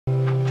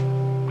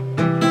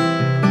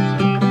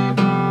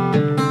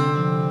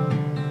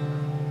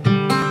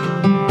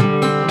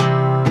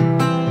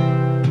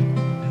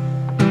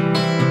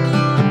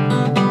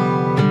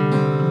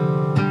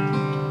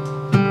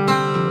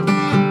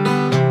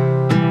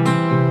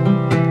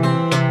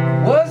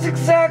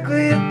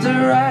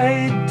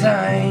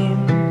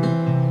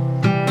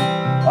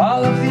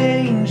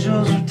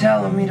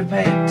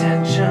pay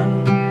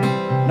attention,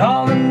 and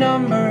all the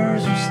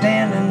numbers were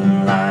standing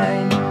in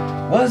line.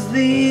 Was the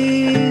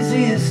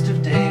easiest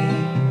of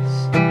days.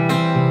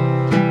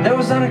 There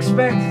was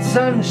unexpected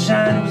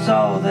sunshine, it was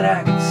all that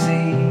I could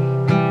see,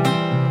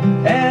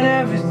 and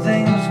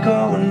everything was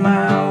going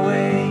my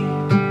way.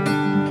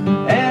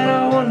 And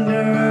I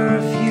wonder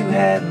if you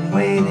hadn't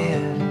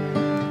waited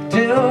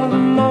till the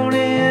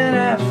morning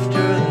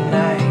after the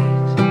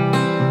night,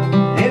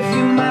 if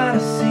you might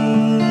have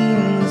seen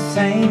the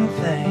same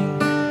thing,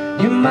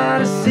 you might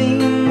have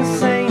seen the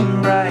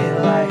same bright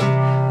light,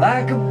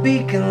 like a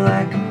beacon,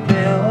 like a bell.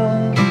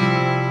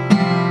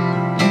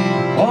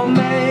 Or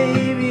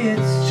maybe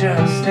it's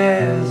just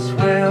as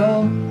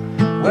well,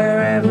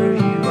 wherever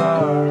you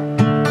are.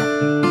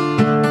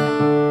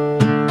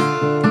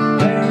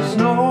 There's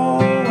no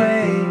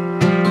way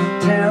to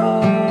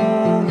tell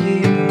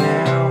you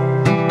now.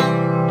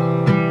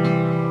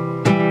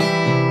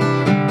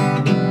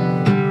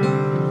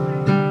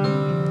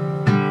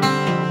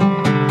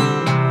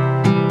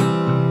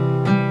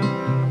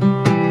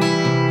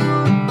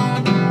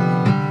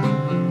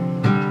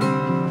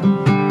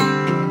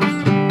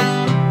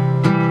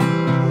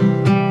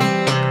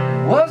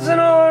 Was an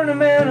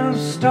ornament of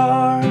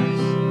stars.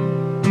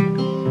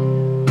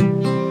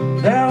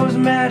 There was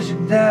magic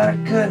that I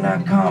could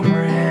not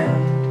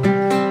comprehend.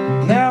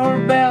 There were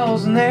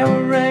bells and they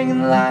were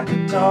ringing like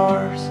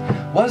guitars.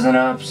 Wasn't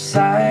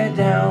upside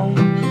down.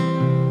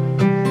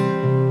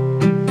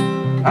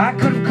 I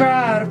could have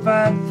cried if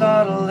I'd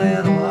thought a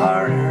little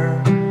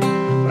harder,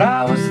 but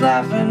I was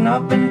laughing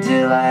up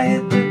until I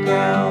hit the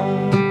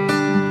ground.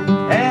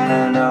 And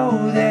I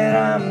know that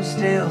I'm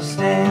still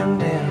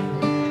standing,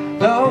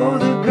 though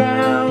the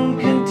ground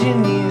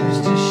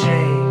continues to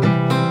shake.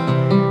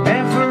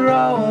 And for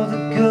all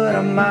the good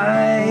I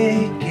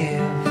might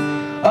give,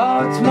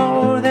 oh, it's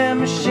more than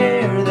my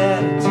share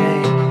that I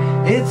take.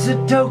 It's a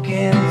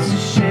token, it's a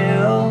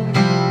shell.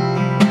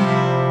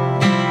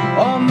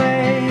 Or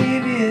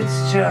maybe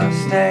it's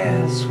just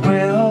as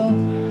well,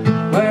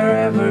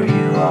 wherever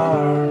you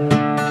are.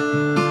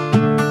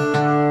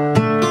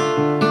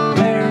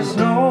 There's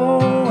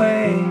no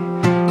way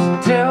to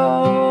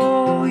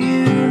tell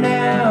you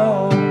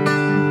now.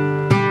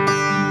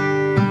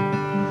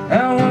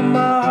 And when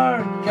my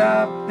heart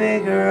got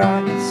bigger,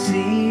 I could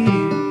see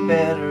you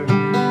better.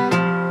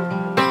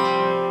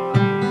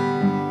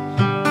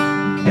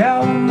 Yeah,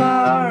 when my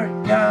heart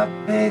got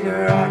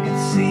bigger, I could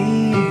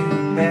see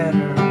you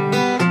better.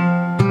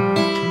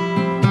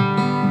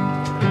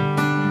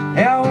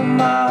 Yeah, when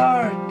my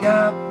heart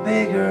got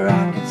bigger,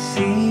 I could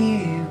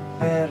see you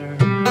better.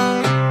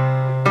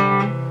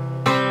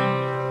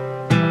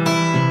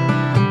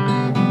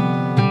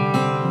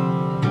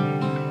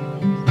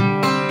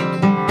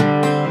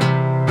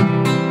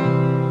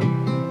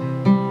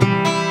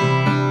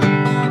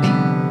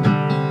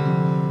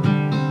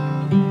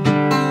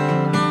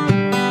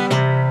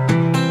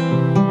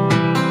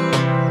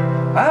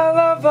 I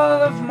love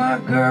all of my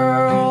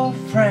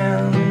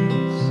girlfriends,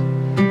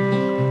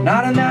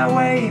 not in that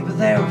way, but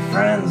they were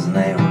friends and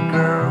they were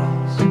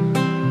girls.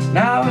 And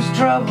I was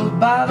troubled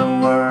by the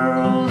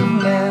world of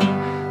men,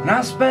 and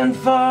I spent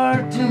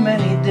far too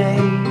many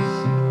days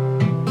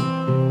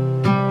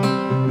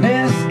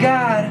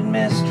misguided,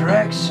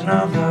 misdirection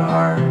of the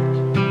heart.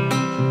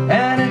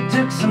 And it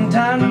took some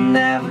time to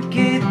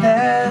navigate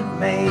that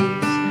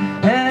maze,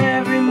 and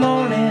every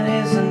morning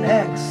is an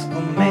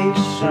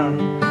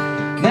exclamation.